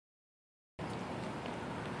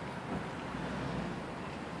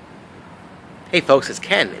Hey folks, it's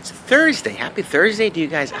Ken. It's Thursday. Happy Thursday to you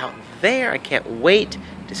guys out there. I can't wait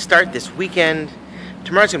to start this weekend.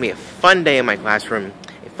 Tomorrow's going to be a fun day in my classroom,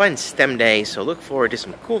 a fun STEM day, so look forward to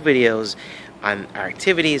some cool videos on our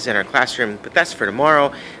activities in our classroom, but that's for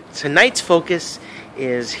tomorrow. Tonight's focus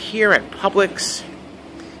is here at Publix.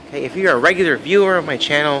 Okay, if you're a regular viewer of my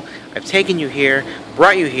channel, I've taken you here,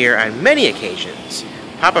 brought you here on many occasions.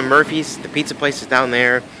 Papa Murphy's, the pizza place, is down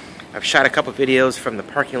there. I've shot a couple videos from the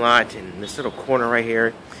parking lot in this little corner right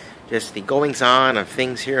here. Just the goings-on of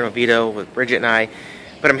things here in Oviedo with Bridget and I.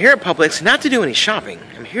 But I'm here at Publix not to do any shopping.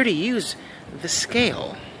 I'm here to use the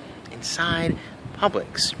scale inside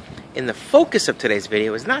Publix. And the focus of today's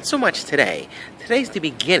video is not so much today. Today's the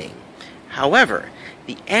beginning. However,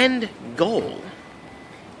 the end goal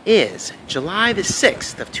is July the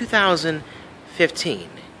 6th of 2015.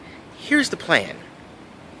 Here's the plan.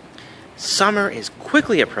 Summer is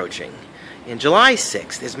quickly approaching, and July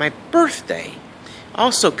 6th is my birthday.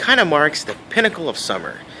 Also kind of marks the pinnacle of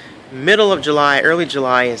summer. Middle of July, early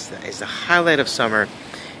July is the highlight of summer,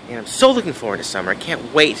 and I'm so looking forward to summer. I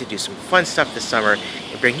can't wait to do some fun stuff this summer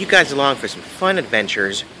and bring you guys along for some fun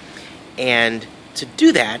adventures. And to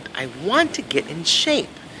do that, I want to get in shape.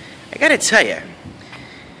 I gotta tell you,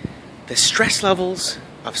 the stress levels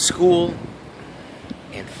of school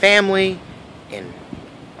and family and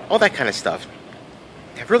all that kind of stuff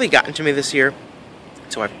have really gotten to me this year.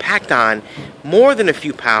 So I've packed on more than a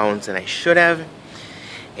few pounds than I should have,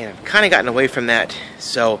 and I've kind of gotten away from that.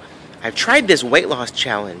 So I've tried this weight loss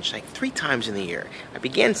challenge like 3 times in the year. I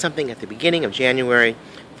began something at the beginning of January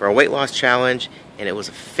for a weight loss challenge, and it was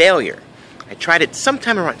a failure. I tried it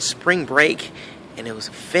sometime around spring break, and it was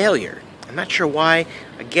a failure. I'm not sure why.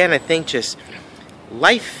 Again, I think just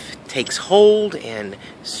life takes hold and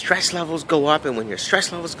stress levels go up, and when your stress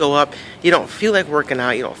levels go up, you don't feel like working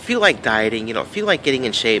out, you don't feel like dieting, you don't feel like getting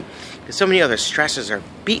in shape because so many other stresses are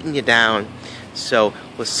beating you down. So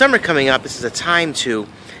with summer coming up, this is a time to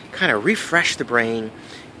kind of refresh the brain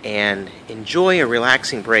and enjoy a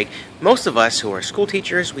relaxing break. Most of us who are school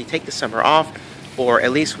teachers, we take the summer off, or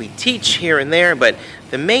at least we teach here and there, but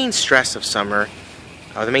the main stress of summer,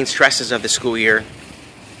 or the main stresses of the school year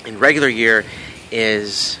and regular year,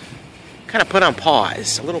 is kind of put on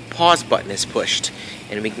pause. A little pause button is pushed,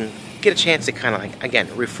 and we can get a chance to kind of, like, again,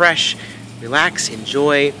 refresh, relax,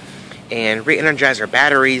 enjoy, and re-energize our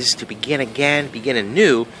batteries to begin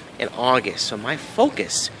anew in August. So my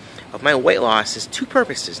focus of my weight loss is 2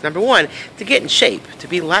 purposes. Number 1, to get in shape, to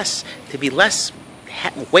be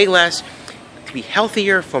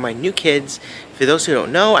healthier for my new kids. For those who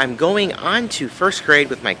don't know, I'm going on to 1st grade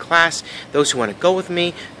with my class. Those who want to go with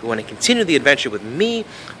me, who want to continue the adventure with me,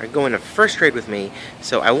 are going to 1st grade with me.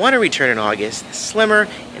 So I want to return in August, slimmer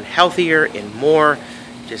and healthier and more,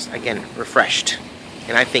 just, again, refreshed.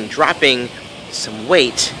 And I think dropping some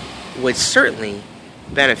weight would certainly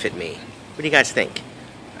benefit me. What do you guys think?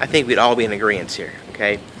 I think we'd all be in agreement here,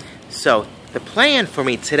 okay? So the plan for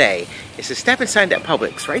me today is to step inside that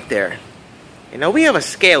Publix right there. You know, we have a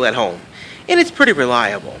scale at home, and it's pretty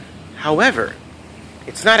reliable. However,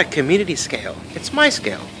 it's not a community scale. It's my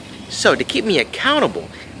scale. So to keep me accountable,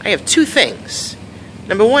 I have 2 things.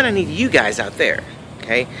 Number 1, I need you guys out there,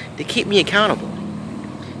 okay, to keep me accountable,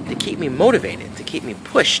 to keep me motivated, to keep me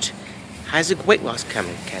pushed. How's the weight loss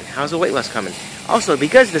coming, Ken? How's the weight loss coming? Also,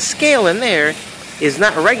 because the scale in there is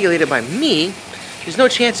not regulated by me, there's no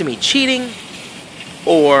chance of me cheating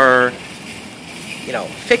or, you know,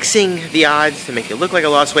 fixing the odds to make it look like I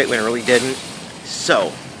lost weight when I really didn't.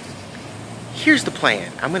 So, here's the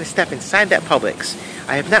plan. I'm going to step inside that Publix.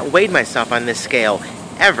 I have not weighed myself on this scale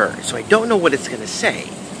ever, so I don't know what it's going to say.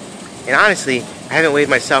 And honestly, I haven't weighed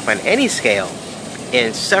myself on any scale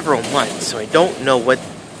in several months, so I don't know what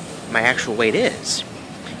my actual weight is.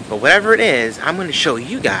 But whatever it is, I'm going to show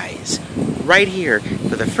you guys right here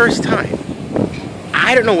for the first time.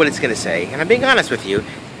 I don't know what it's going to say, and I'm being honest with you.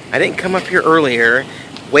 I didn't come up here earlier,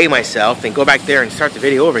 weigh myself, and go back there and start the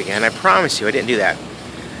video over again. I promise you, I didn't do that.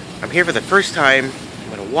 I'm here for the first time. I'm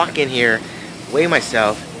going to walk in here, weigh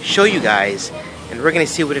myself, show you guys, and we're going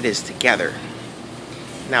to see what it is together.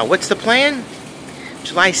 Now, what's the plan?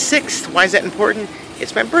 July 6th. Why is that important?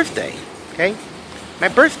 It's my birthday, okay? My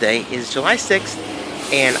birthday is July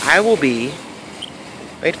 6th, and I will be,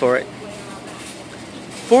 wait for it,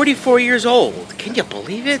 44 years old. Can you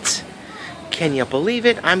believe it? Can you believe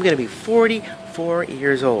it? I'm going to be 44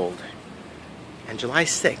 years old on July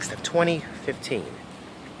 6th of 2015.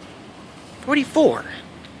 44.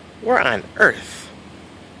 Where on earth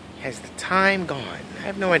has the time gone? I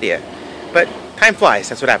have no idea. But time flies.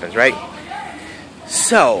 That's what happens, right?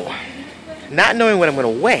 So, not knowing what I'm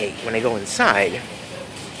going to weigh when I go inside,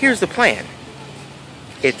 here's the plan.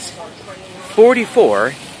 It's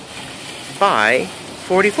 44 by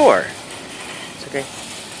 44. It's okay.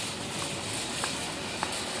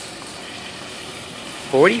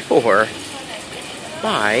 44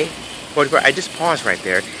 by 44. I just paused right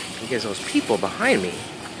there because those people behind me,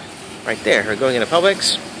 right there, are going into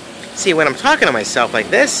Publix. See, when I'm talking to myself like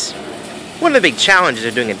this, one of the big challenges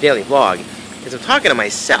of doing a daily vlog is I'm talking to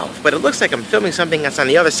myself, but it looks like I'm filming something that's on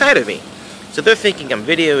the other side of me. So they're thinking I'm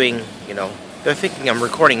videoing, you know, they're thinking I'm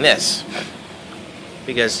recording this.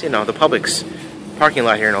 Because, you know, the Publix parking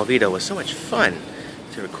lot here in Oviedo was so much fun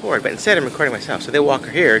to record, but instead I'm recording myself. So they walk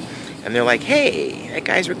here, and they're like, hey, that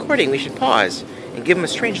guy's recording, we should pause, and give him a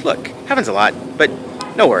strange look. Happens a lot, but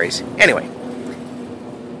no worries. Anyway,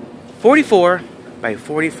 44 by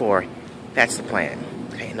 44, that's the plan.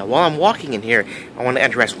 Okay, now while I'm walking in here, I want to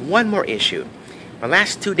address one more issue. My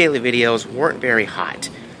last 2 daily videos weren't very hot.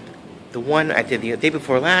 The one I did the day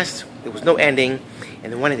before last, there was no ending,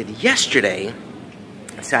 and the one I did yesterday,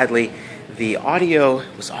 sadly, the audio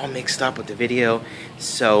was all mixed up with the video,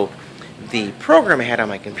 so the program I had on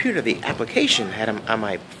my computer, the application I had on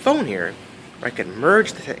my phone here, where I could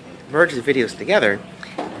merge the videos together,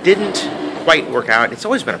 didn't quite work out. It's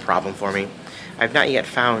always been a problem for me. I've not yet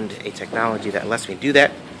found a technology that lets me do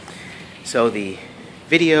that. So the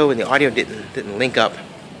video and the audio didn't link up.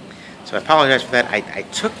 So I apologize for that. I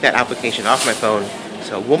took that application off my phone,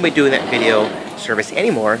 so I won't be doing that video service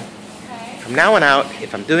anymore. From now on out,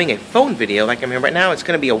 if I'm doing a phone video like I'm doing right now, it's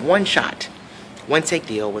going to be a one-shot, one-take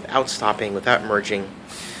deal without stopping, without merging.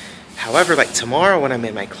 However, like tomorrow when I'm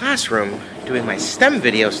in my classroom doing my STEM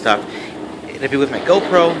video stuff, it'll be with my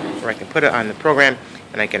GoPro, where I can put it on the program,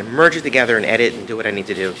 and I can merge it together and edit and do what I need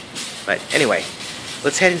to do. But anyway,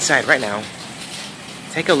 let's head inside right now.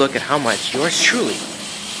 Take a look at how much yours truly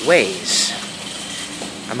weighs.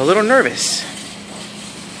 I'm a little nervous,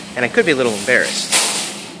 and I could be a little embarrassed.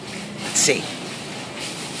 Let's see.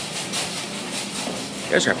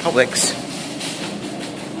 There's our Publix.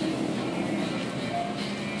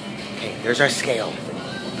 Okay, there's our scale.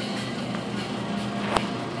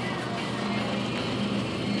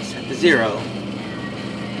 Set to 0.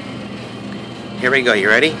 Here we go, you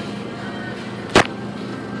ready?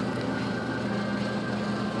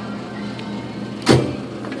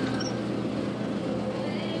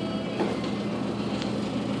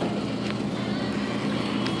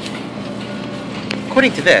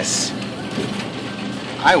 According to this,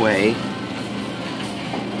 I weigh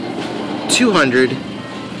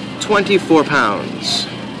 224 pounds.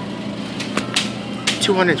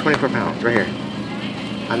 224 pounds, right here,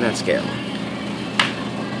 on that scale.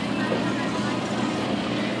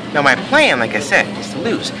 Now my plan, like I said, is to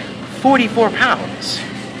lose 44 pounds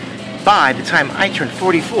by the time I turn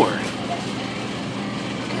 44.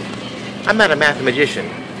 I'm not a mathematician.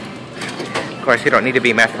 Of course, you don't need to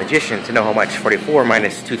be a mathematician to know how much 44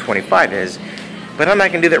 minus 225 is. But I'm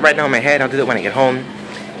not going to do that right now in my head. I'll do that when I get home.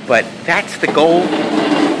 But that's the goal,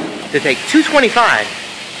 to take 225.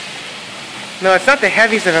 No, it's not the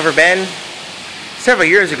heaviest I've ever been. Several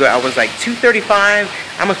years ago, I was like 235.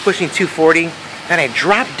 I was pushing 240. Then I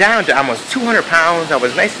dropped down to almost 200 pounds. I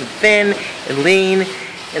was nice and thin and lean.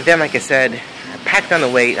 And then, like I said, I packed on the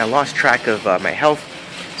weight. I lost track of my health.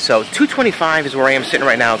 So 225 is where I am sitting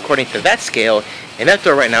right now, according to that scale and that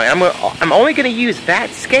door right now. And I'm only going to use that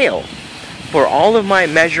scale for all of my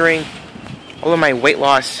measuring, all of my weight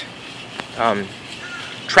loss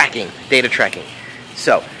tracking, data tracking.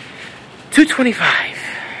 So 225.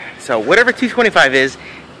 So whatever 225 is,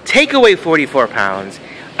 take away 44 pounds.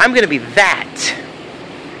 I'm going to be that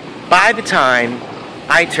by the time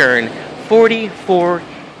I turn 44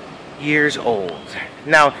 years old.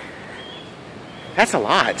 Now, that's a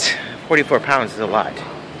lot. 44 pounds is a lot.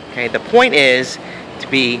 Okay, the point is to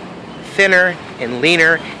be thinner and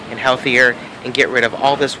leaner and healthier and get rid of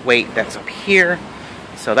all this weight that's up here.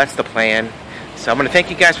 So that's the plan. So I'm going to thank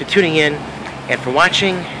you guys for tuning in and for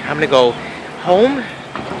watching. I'm going to go home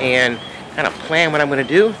and kind of plan what I'm going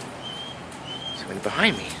to do. Somebody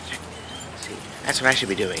behind me. See, that's what I should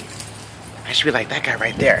be doing. I should be like that guy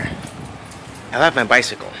right there. I love my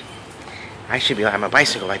bicycle. I should be on my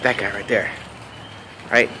bicycle like that guy right there.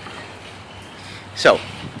 Right? So,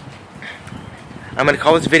 I'm going to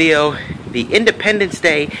call this video the Independence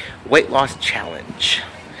Day Weight Loss Challenge.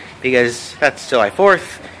 Because that's July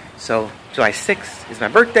 4th, so July 6th is my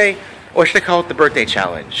birthday. Or should I call it the Birthday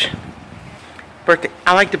Challenge?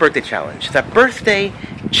 I like the Birthday Challenge. The Birthday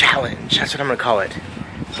Challenge. That's what I'm going to call it.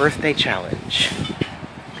 Birthday Challenge.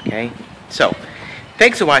 Okay? So,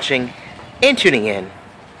 thanks for watching and tuning in.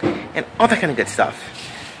 And all that kind of good stuff.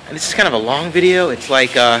 And this is kind of a long video. It's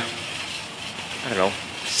like, I don't know,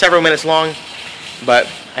 several minutes long. But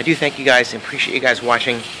I do thank you guys and appreciate you guys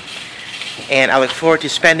watching. And I look forward to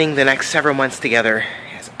spending the next several months together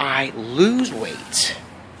as I lose weight,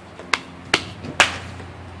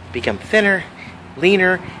 become thinner,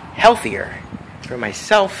 leaner, healthier for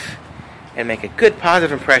myself, and make a good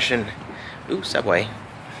positive impression. Ooh, Subway.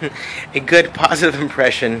 A good positive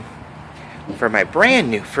impression for my brand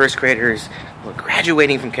new first graders who are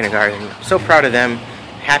graduating from kindergarten. I'm so proud of them,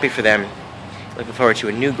 happy for them. Looking forward to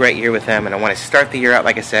a new great year with them, and I want to start the year out,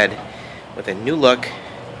 like I said, with a new look.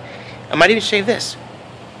 I might even shave this.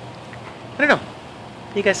 I don't know.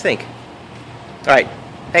 What do you guys think? Alright,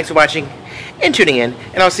 thanks for watching and tuning in,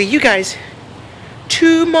 and I'll see you guys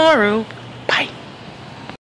tomorrow.